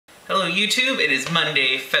Hello YouTube, it is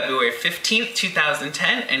Monday, February 15th,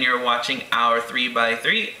 2010, and you're watching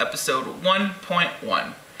Our3x3, episode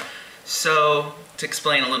 1.1. So, to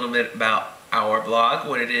explain a little bit about our vlog,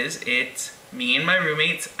 what it is, it's me and my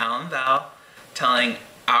roommates, Al and Val, telling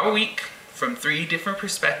our week from 3 different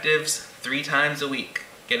perspectives, 3 times a week.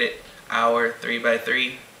 Get it?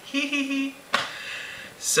 Our3x3. Hee hee hee.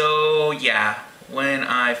 So, yeah. When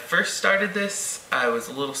I first started this, I was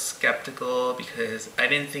a little skeptical because I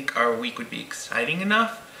didn't think our week would be exciting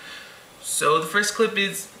enough. So the first clip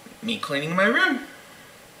is me cleaning my room.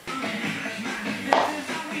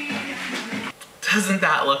 Doesn't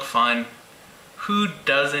that look fun? Who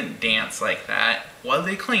doesn't dance like that while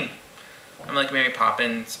they clean? I'm like Mary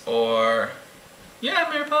Poppins, or yeah,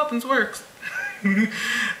 Mary Poppins works.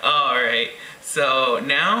 Alright, so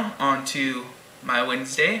now on to my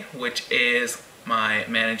Wednesday, which is my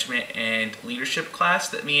management and leadership class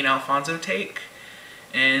that me and Alfonso take,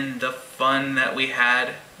 and the fun that we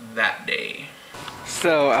had that day.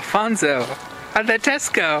 So, Alfonso, how'd that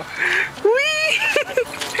test go? Whee!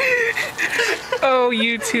 Oh,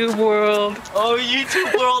 YouTube world. Oh,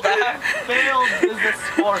 YouTube world, I have failed business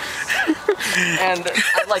course. And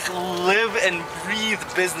I like live and breathe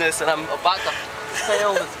business, and I'm about to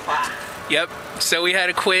fail this class. Yep, so we had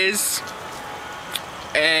a quiz.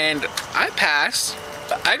 And I passed.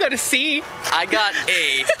 I got a C. I got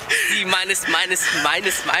a C minus.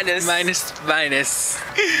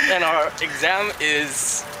 And our exam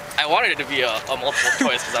is, I wanted it to be a multiple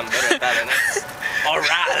choice because I'm better at that, and it's oral.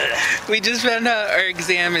 We just found out our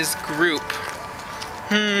exam is group.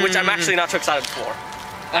 Which I'm actually not too excited for.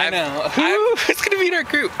 I know. Who's gonna be in our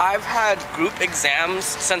group? I've had group exams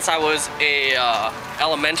since I was a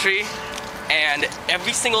elementary. And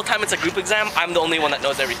every single time it's a group exam, I'm the only one that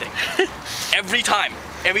knows everything. Every time.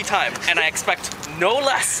 And I expect no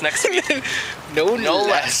less next week. no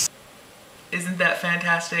less. Isn't that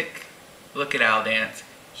fantastic? Look at Al dance.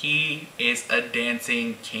 He is a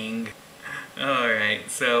dancing king.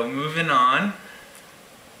 Alright, so moving on.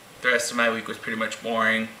 The rest of my week was pretty much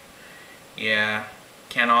boring. Yeah,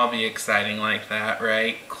 can't all be exciting like that,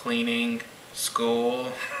 right? Cleaning,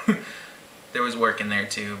 school. There was work in there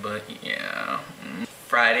too, but yeah.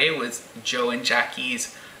 Friday was Joe and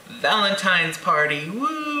Jackie's Valentine's party.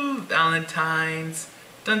 Woo! Valentine's.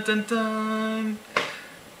 Dun dun dun.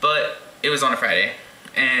 But it was on a Friday,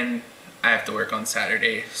 and I have to work on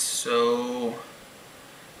Saturday. So,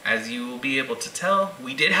 as you will be able to tell,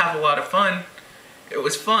 we did have a lot of fun. It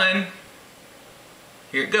was fun.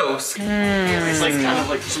 Here it goes. It's like kind of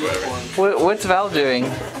like What's Val doing?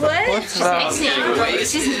 What? What's Val?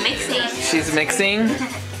 She's mixing. She's mixing?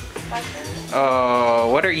 Oh,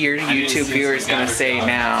 what are your YouTube viewers gonna say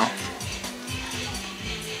now?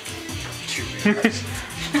 Pretty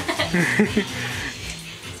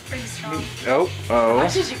strong. Oh. How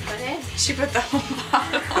much did you put in? She put the whole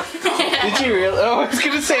bottle. Did you really? Oh, I was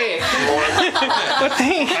gonna say it. What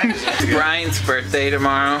the? Bryant's birthday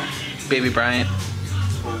tomorrow. Baby Bryant.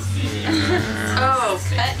 Oh,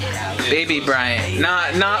 cut it out. Baby Bryant.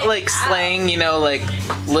 Not like slang, you know, like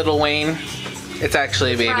Lil Wayne. It's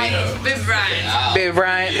actually a baby. Baby Brian. Baby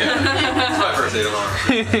Bryant. Yeah. It's my birthday tomorrow.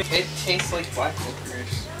 It tastes like black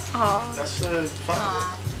licorice. Aww. That's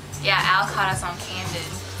fun. Yeah, Al caught us on Candid.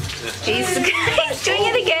 He's doing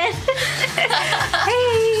it again.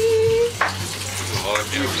 Hey.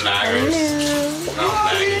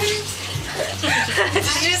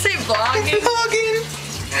 Did you say vlogging? Vlogging.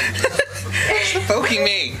 Stop poking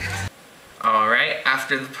me. Alright,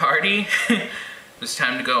 after the party, it was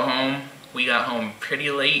time to go home. We got home pretty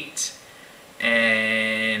late,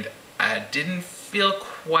 and I didn't feel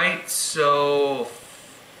quite so,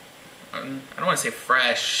 I don't want to say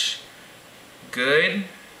fresh, good,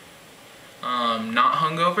 not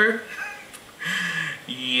hungover.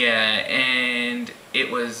 Yeah, and it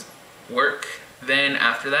was work. Then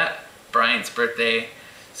after that, Bryant's birthday.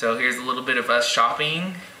 So here's a little bit of us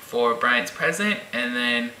shopping for Bryant's present, and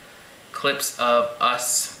then clips of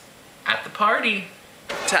us at the party.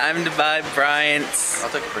 Time to buy Bryant's I'll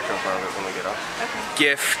take a picture of it when we get off.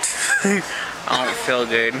 gift. I don't feel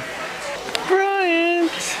good.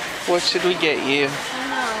 Bryant, what should we get you? I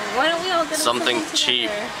know. Why don't we all get Something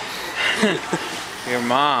cheap. Your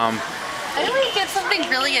mom. Why don't we get something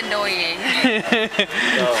really annoying?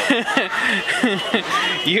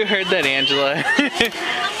 You heard that, Angela. You could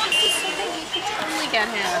totally get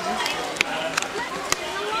him.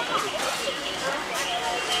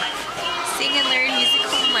 Sing and learn musical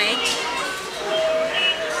Mike.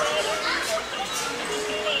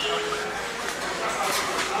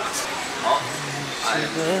 I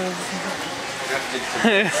have to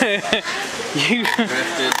You.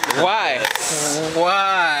 Why?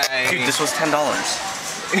 Why? Dude, this was $10.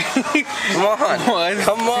 Come on.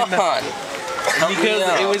 Come on.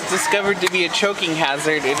 Because it was discovered to be a choking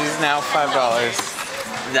hazard, it is now $5.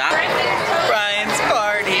 That Brian's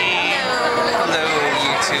party. Hello,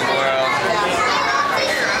 YouTube world.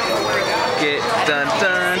 Get dun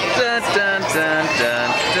dun dun dun dun dun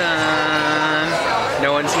dun.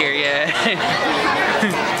 No one's here yet.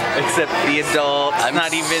 Except the adults. I'm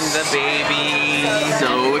not even the baby.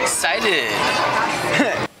 so excited.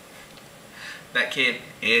 That kid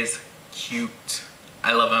is cute.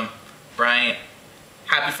 I love him. Bryant,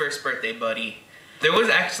 happy first birthday, buddy. There was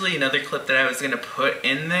actually another clip that I was gonna put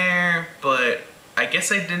in there, but I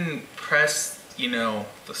guess I didn't press, you know,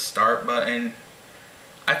 the start button.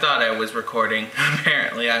 I thought I was recording.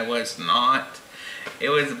 Apparently I was not. It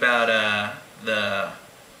was about the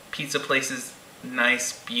pizza place's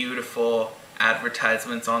nice, beautiful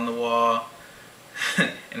advertisements on the wall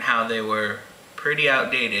and how they were pretty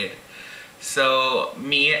outdated. So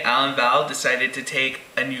me, Al, and Val decided to take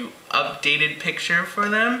a new updated picture for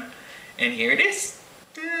them, and here it is.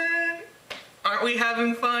 Aren't we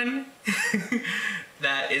having fun?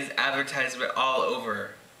 That is advertisement all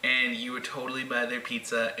over, and you would totally buy their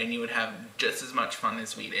pizza and you would have just as much fun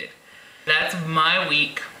as we did. That's my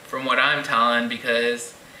week from what I'm telling,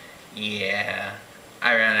 because yeah,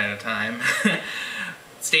 I ran out of time.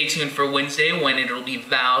 Stay tuned for Wednesday when it'll be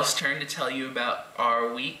Val's turn to tell you about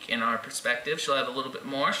our week and our perspective. She'll have a little bit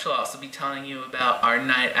more. She'll also be telling you about our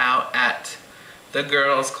night out at the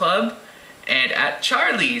girls club and at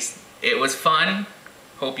Charlie's. It was fun.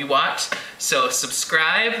 Hope you watched. So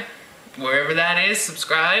subscribe, wherever that is,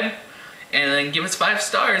 subscribe, and then give us 5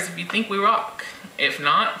 stars if you think we rock. If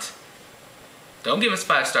not, don't give us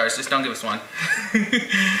 5 stars, just don't give us 1.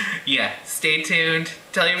 Yeah, stay tuned.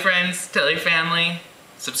 Tell your friends, tell your family.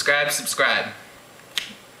 Subscribe.